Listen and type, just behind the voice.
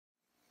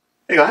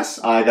Hey guys,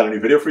 I got a new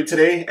video for you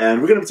today,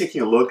 and we're going to be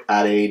taking a look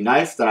at a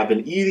knife that I've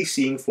been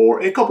EDCing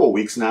for a couple of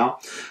weeks now.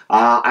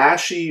 I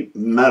actually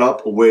met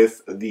up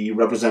with the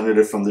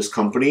representative from this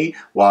company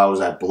while I was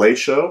at Blade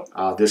Show.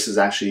 This is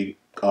actually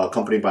a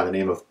company by the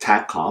name of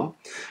TAKCOM.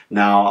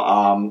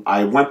 Now,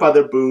 I went by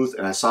their booth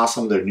and I saw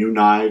some of their new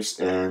knives,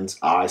 and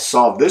I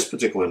saw this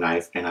particular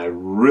knife and I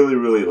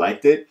really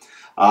liked it.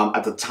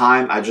 At the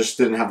time, I just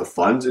didn't have the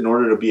funds in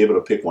order to be able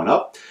to pick one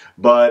up.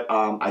 But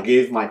I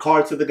gave my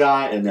card to the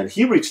guy, and then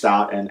he reached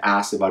out and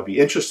asked if I'd be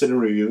interested in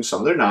reviewing some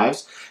of their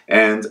knives.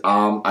 And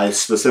I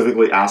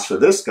specifically asked for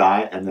this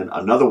guy, and then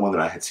another one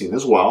that I had seen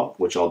as well,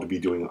 which I'll be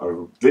doing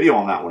a video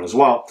on that one as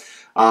well.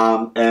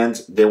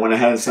 And they went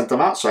ahead and sent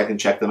them out so I can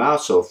check them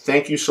out. So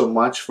thank you so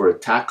much for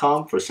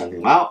TAKCOM for sending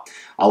them out.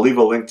 I'll leave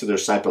a link to their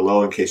site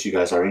below in case you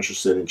guys are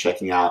interested in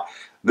checking out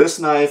this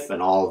knife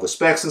and all of the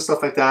specs and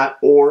stuff like that,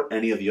 or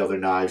any of the other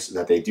knives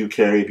that they do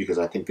carry, because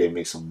I think they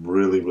make some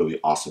really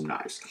awesome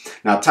knives.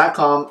 Now,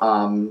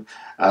 TAKCOM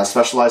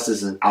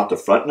specializes in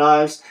out-the-front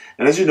knives,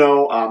 and as you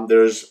know,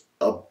 there's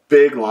a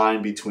big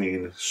line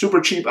between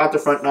super cheap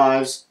out-the-front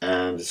knives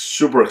and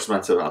super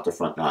expensive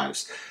out-the-front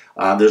knives.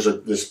 There's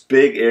this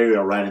big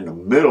area right in the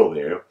middle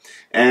there,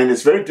 and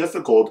it's very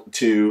difficult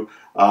to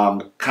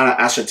kind of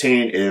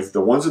ascertain if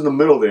the ones in the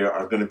middle there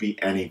are going to be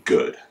any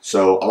good.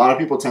 So a lot of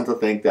people tend to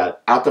think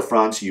that out the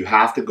fronts you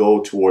have to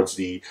go towards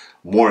the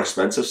more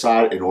expensive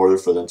side in order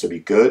for them to be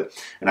good.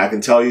 And I can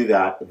tell you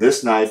that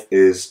this knife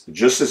is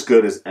just as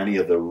good as any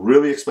of the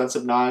really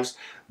expensive knives,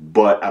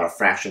 but at a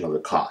fraction of the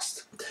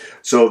cost.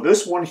 So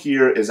this one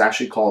here is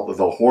actually called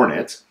the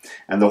Hornet,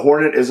 and the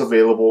Hornet is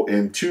available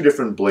in two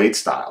different blade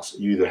styles.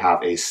 You either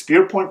have a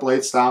spear point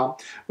blade style,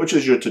 which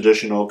is your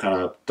traditional kind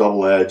of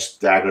double-edged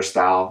dagger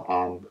style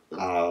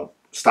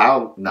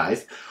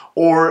knife,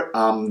 or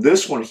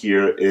this one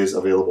here is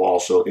available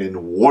also in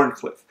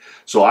Wharncliffe.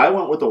 So I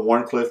went with the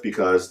Wharncliffe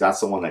because that's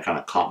the one that kind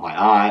of caught my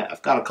eye.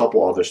 I've got a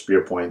couple other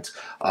spear point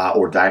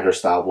or dagger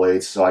style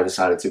blades, so I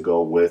decided to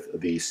go with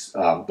the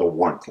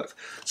Wharncliffe.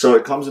 So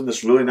it comes in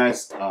this really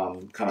nice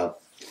kind of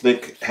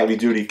thick,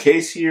 heavy-duty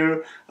case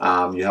here.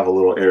 You have a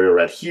little area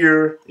right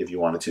here if you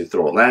wanted to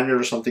throw a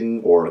lanyard or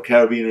something, or a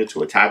carabiner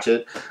to attach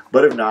it.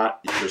 But if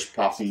not, you just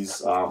pop these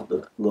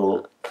the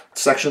little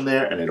section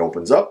there, and it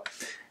opens up.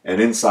 And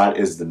inside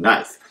is the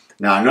knife.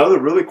 Now, another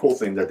really cool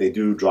thing that they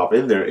do drop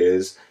in there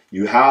is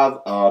you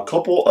have a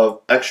couple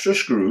of extra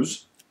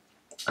screws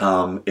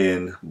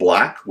in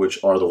black,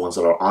 which are the ones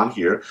that are on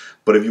here.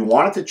 But if you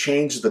wanted to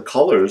change the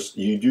colors,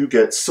 you do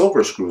get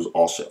silver screws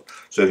also.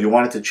 So if you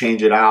wanted to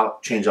change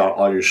out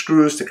all your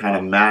screws to kind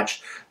of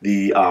match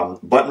the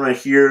button right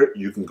here,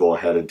 you can go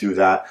ahead and do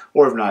that.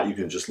 Or if not, you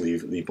can just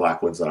leave the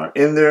black ones that are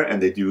in there,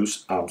 and they do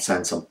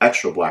send some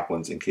extra black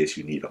ones in case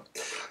you need them.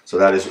 So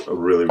that is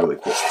really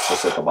cool. I'll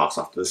set the box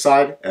off to the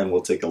side, and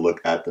we'll take a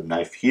look at the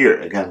knife here.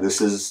 Again,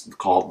 this is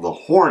called the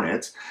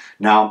Hornet.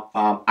 Now,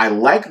 I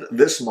like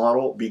this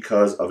model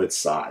because of its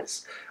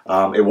size.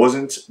 It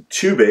wasn't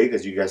too big,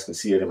 as you guys can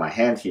see it in my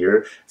hand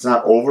here. It's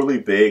not overly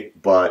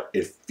big, but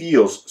it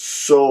feels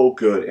so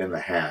good in the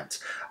hand.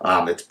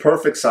 It's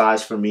perfect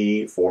size for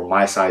me, for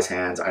my size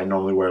hands. I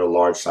normally wear a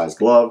large size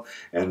glove,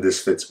 and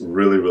this fits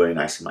really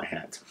nice in my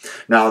hand.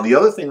 Now, the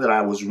other thing that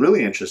I was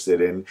really interested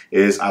in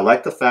is I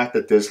like the fact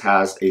that this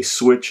has a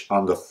switch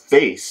on the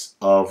face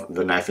of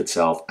the knife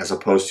itself as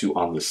opposed to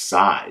on the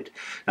side.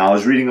 Now, I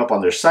was reading up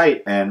on their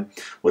site, and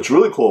what's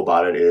really cool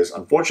about it is,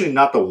 unfortunately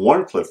not the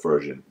Wharncliffe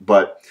version,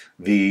 but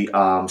the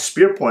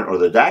spear point or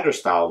the dagger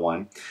style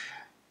one,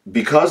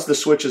 because the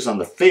switch is on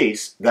the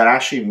face, that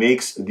actually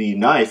makes the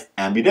knife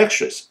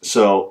ambidextrous.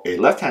 So a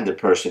left-handed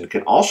person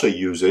can also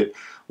use it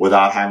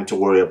without having to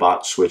worry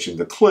about switching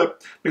the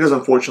clip, because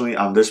unfortunately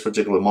on this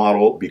particular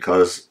model,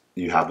 because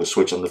you have the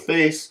switch on the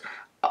face,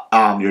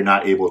 you're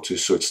not able to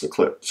switch the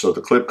clip. So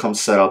the clip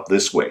comes set up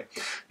this way.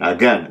 Now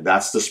again,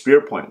 that's the spear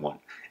point one.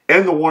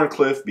 And the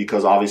Wharncliffe,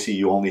 because obviously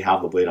you only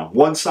have the blade on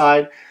one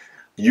side,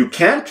 you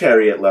can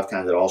carry it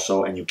left-handed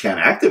also, and you can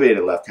activate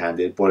it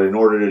left-handed, but in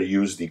order to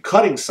use the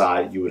cutting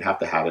side, you would have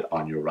to have it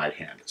on your right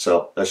hand.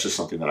 So that's just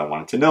something that I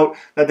wanted to note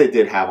that they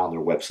did have on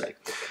their website.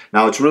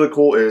 Now, what's really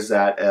cool is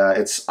that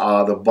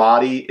the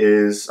body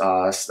is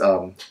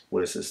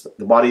what is this?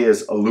 The body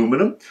is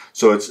aluminum,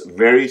 so it's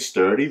very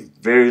sturdy,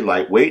 very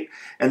lightweight,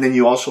 and then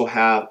you also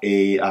have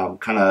a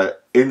kind of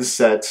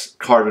inset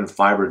carbon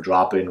fiber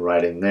drop-in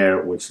right in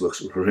there, which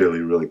looks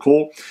really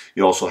cool.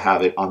 You also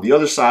have it on the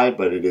other side,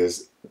 but it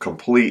is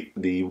complete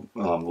the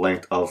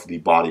length of the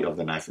body of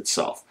the knife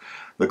itself.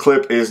 The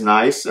clip is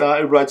nice.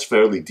 It runs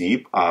fairly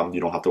deep.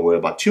 You don't have to worry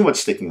about too much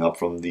sticking up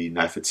from the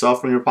knife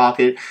itself from your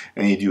pocket,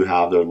 and you do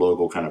have their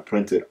logo kind of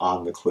printed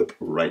on the clip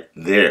right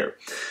there.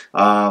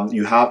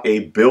 You have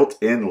a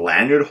built-in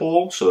lanyard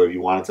hole, so if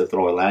you wanted to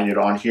throw a lanyard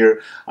on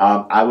here,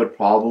 I would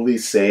probably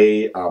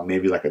say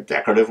maybe like a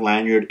decorative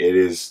lanyard.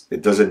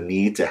 It doesn't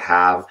need to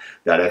have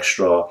that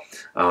extra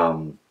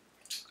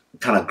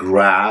kind of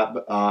grab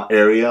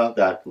area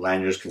that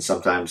lanyards can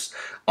sometimes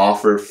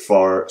offer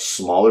for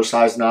smaller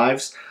size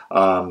knives.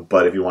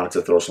 But if you wanted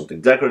to throw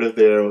something decorative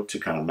there to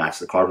kind of match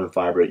the carbon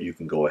fiber, you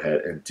can go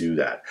ahead and do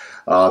that.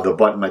 The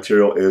button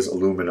material is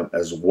aluminum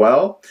as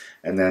well,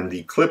 and then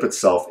the clip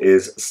itself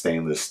is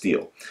stainless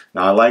steel.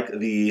 Now I like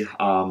the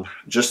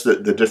just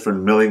the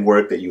different milling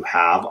work that you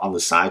have on the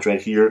sides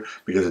right here,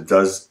 because it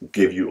does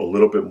give you a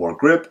little bit more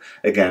grip,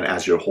 again,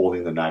 as you're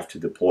holding the knife to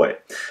deploy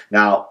it.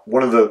 Now,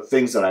 one of the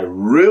things that I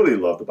really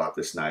loved about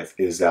this knife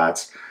is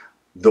that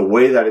the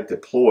way that it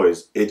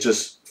deploys, it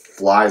just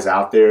flies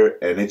out there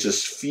and it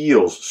just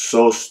feels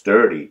so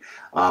sturdy.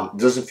 It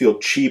doesn't feel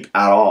cheap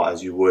at all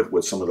as you would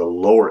with some of the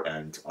lower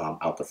end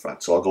out the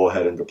front. So I'll go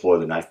ahead and deploy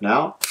the knife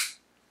now,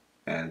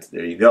 and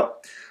there you go.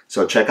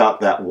 So check out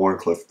that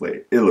Wharncliffe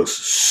blade. It looks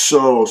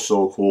so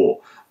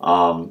cool.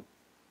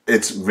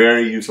 It's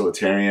very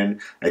utilitarian.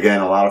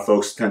 Again, a lot of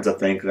folks tend to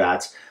think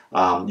that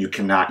you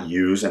cannot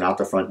use an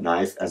out-the-front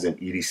knife as an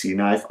EDC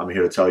knife. I'm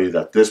here to tell you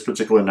that this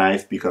particular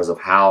knife, because of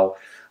how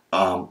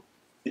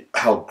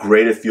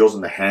great it feels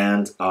in the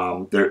hand,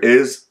 there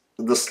is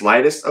the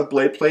slightest of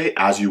blade play,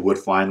 as you would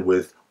find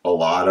with a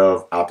lot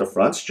of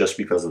out-the-fronts, just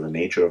because of the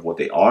nature of what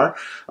they are.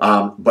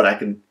 But I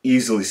can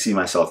easily see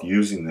myself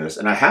using this,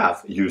 and I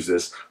have used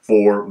this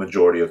for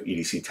majority of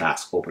EDC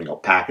tasks, opening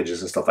up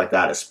packages and stuff like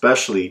that,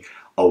 especially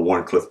a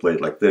Wharncliffe blade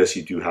like this.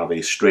 You do have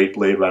a straight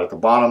blade right at the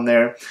bottom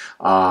there,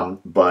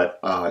 but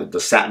the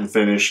satin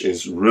finish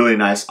is really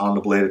nice on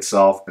the blade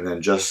itself, and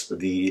then just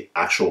the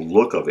actual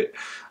look of it.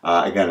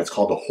 Again, it's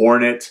called the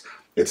Hornet.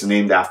 It's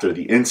named after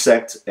the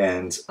insect,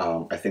 and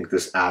I think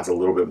this adds a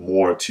little bit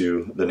more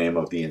to the name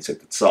of the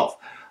insect itself.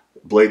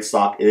 Blade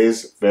stock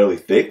is fairly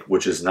thick,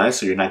 which is nice,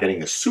 so you're not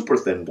getting a super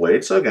thin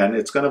blade. So again,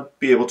 it's going to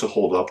be able to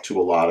hold up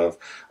to a lot of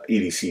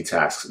EDC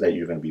tasks that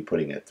you're going to be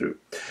putting it through.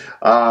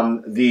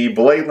 The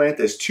blade length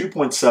is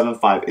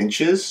 2.75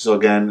 inches, so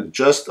again,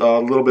 just a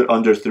little bit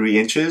under 3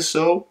 inches,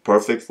 so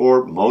perfect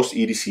for most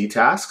EDC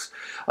tasks.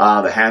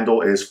 The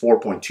handle is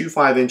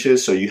 4.25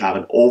 inches, so you have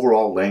an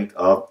overall length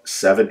of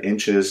 7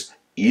 inches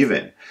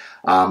even.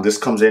 This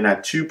comes in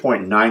at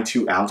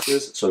 2.92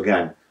 ounces, so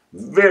again,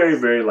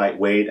 very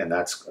lightweight, and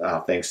that's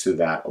thanks to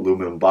that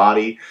aluminum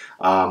body,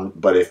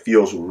 but it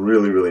feels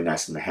really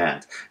nice in the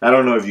hand. I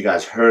don't know if you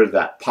guys heard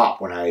that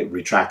pop when I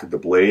retracted the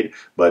blade,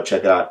 but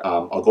check out,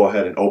 I'll go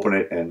ahead and open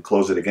it and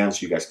close it again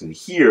so you guys can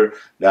hear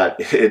that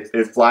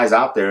it flies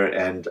out there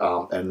and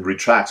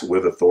retracts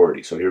with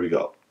authority. So here we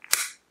go.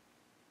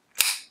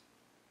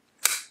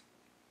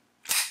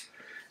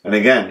 And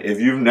again,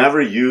 if you've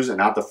never used an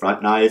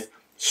out-the-front knife,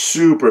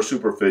 super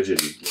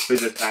fidgety. The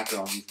fidget factor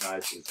on these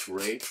knives is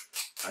great.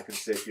 I can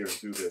sit here and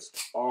do this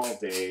all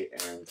day,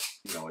 and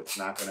you know, it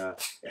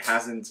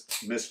hasn't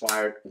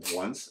misfired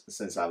once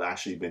since I've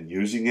actually been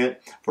using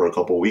it for a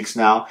couple weeks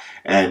now,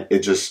 and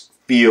it just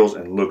feels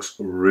and looks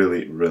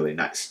really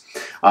nice.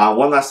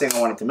 One last thing I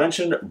wanted to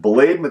mention,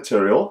 blade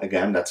material.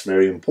 Again, that's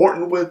very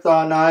important with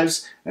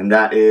knives, and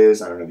that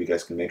is, I don't know if you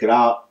guys can make it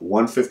out,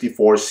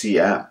 154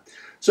 cm.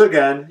 So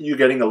again, you're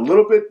getting a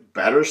little bit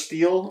better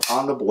steel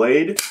on the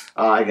blade.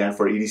 Again,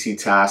 for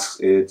EDC tasks,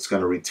 it's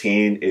going to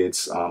retain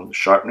its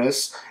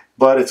sharpness,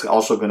 but it's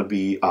also going to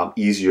be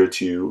easier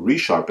to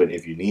resharpen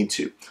if you need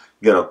to. You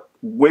get a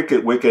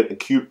wicked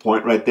acute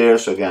point right there.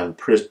 So again,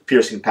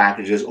 piercing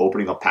packages,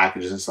 opening up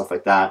packages and stuff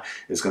like that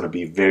is going to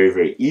be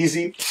very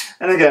easy.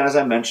 And again, as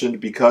I mentioned,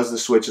 because the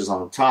switch is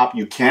on the top,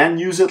 you can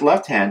use it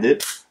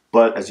left-handed,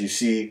 but as you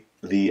see,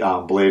 the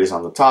blade is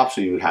on the top,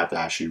 so you would have to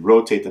actually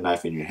rotate the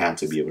knife in your hand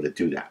to be able to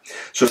do that.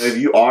 So if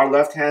you are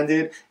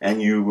left-handed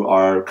and you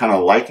are kind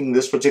of liking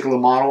this particular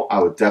model, I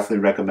would definitely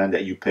recommend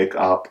that you pick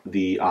up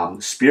the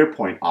spear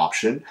point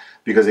option,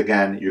 because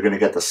again, you're going to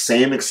get the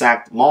same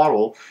exact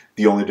model.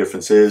 The only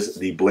difference is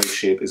the blade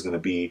shape is going to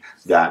be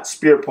that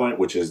spear point,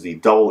 which is the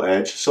double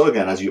edge. So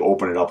again, as you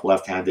open it up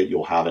left-handed,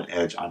 you'll have an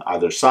edge on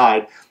either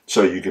side,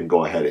 so you can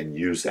go ahead and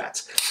use that.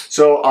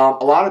 So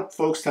a lot of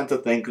folks tend to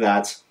think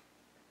that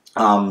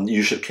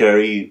you should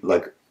carry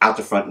like out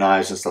the front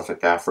knives and stuff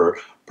like that for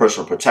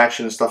personal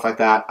protection and stuff like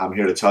that. I'm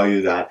here to tell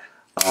you that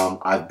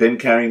I've been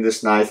carrying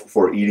this knife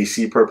for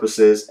EDC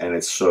purposes, and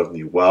it's served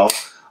me well.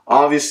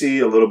 Obviously,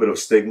 a little bit of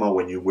stigma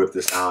when you whip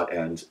this out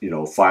and, you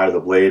know, fire the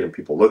blade and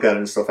people look at it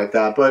and stuff like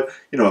that. But,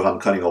 you know, if I'm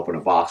cutting open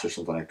a box or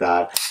something like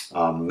that,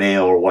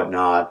 mail or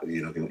whatnot,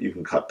 you know, you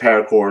can cut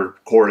paracord,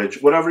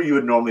 cordage, whatever you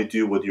would normally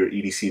do with your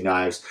EDC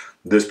knives.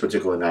 This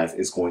particular knife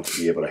is going to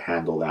be able to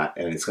handle that,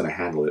 and it's going to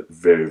handle it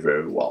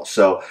very well.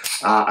 So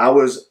I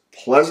was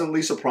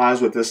pleasantly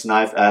surprised with this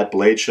knife at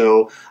Blade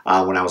Show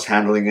when I was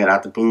handling it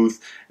at the booth,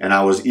 and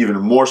I was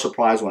even more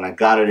surprised when I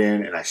got it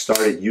in and I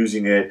started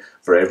using it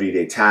for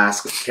everyday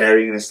tasks,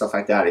 carrying it and stuff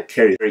like that. It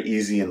carries very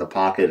easy in the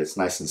pocket. It's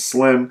nice and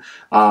slim,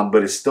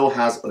 but it still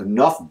has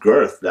enough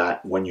girth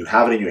that when you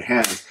have it in your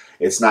hands,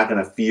 it's not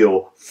going to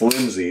feel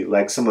flimsy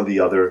like some of the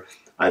other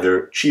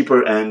either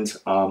cheaper end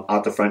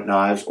out the front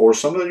knives or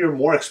some of your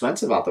more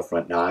expensive out the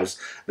front knives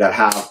that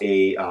have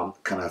a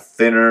kind of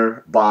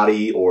thinner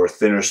body or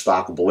thinner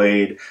stock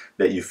blade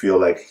that you feel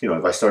like, you know,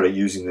 if I started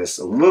using this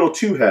a little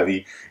too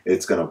heavy,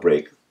 it's going to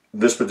break.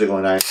 this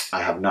particular knife,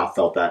 I have not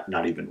felt that,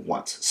 not even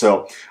once.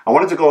 So I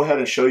wanted to go ahead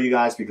and show you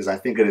guys because I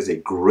think it is a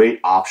great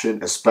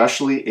option,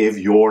 especially if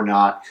you're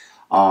not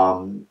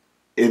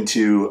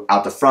into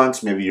out the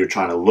front. Maybe you're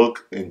trying to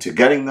look into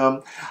getting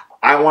them.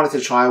 I wanted to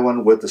try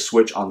one with the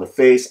switch on the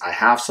face. I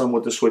have some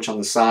with the switch on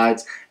the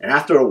sides, and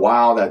after a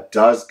while that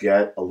does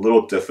get a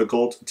little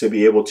difficult to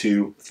be able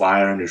to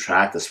fire and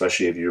retract,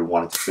 especially if you're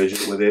wanting to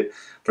fidget with it.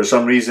 For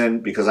some reason,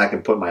 because I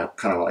can put my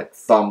kind of like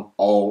thumb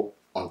all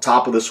on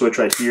top of the switch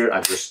right here,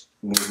 I just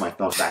move my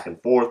thumb back and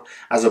forth,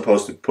 as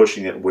opposed to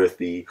pushing it with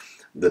the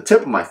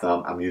tip of my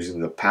thumb. I'm using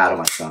the pad of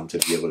my thumb to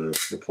be able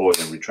to deploy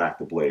and retract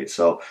the blade.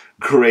 So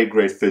great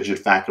fidget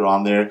factor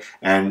on there,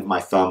 and my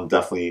thumb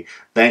definitely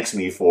thanks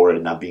me for it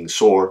not being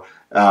sore,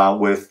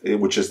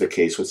 which is the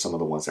case with some of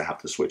the ones that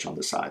have the switch on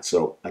the side.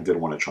 So I did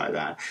want to try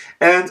that.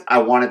 And I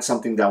wanted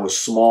something that was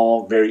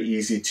small, very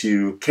easy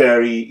to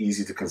carry,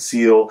 easy to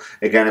conceal.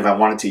 Again, if I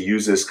wanted to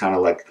use this kind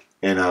of like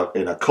in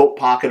a coat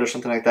pocket or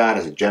something like that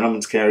as a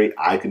gentleman's carry,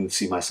 I can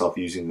see myself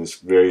using this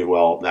very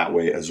well that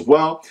way as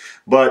well.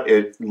 But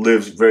it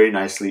lives very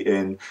nicely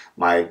in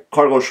my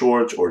cargo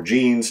shorts or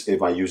jeans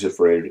if I use it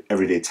for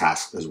everyday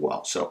tasks as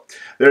well. So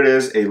there it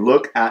is, a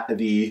look at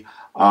the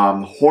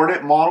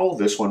Hornet model,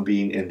 this one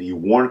being in the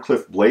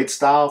Wharncliffe blade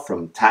style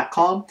from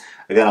TAKCOM.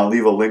 Again, I'll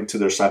leave a link to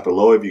their site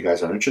below if you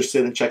guys are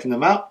interested in checking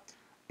them out.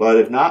 But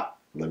if not,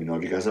 let me know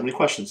if you guys have any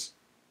questions.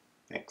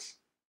 Thanks.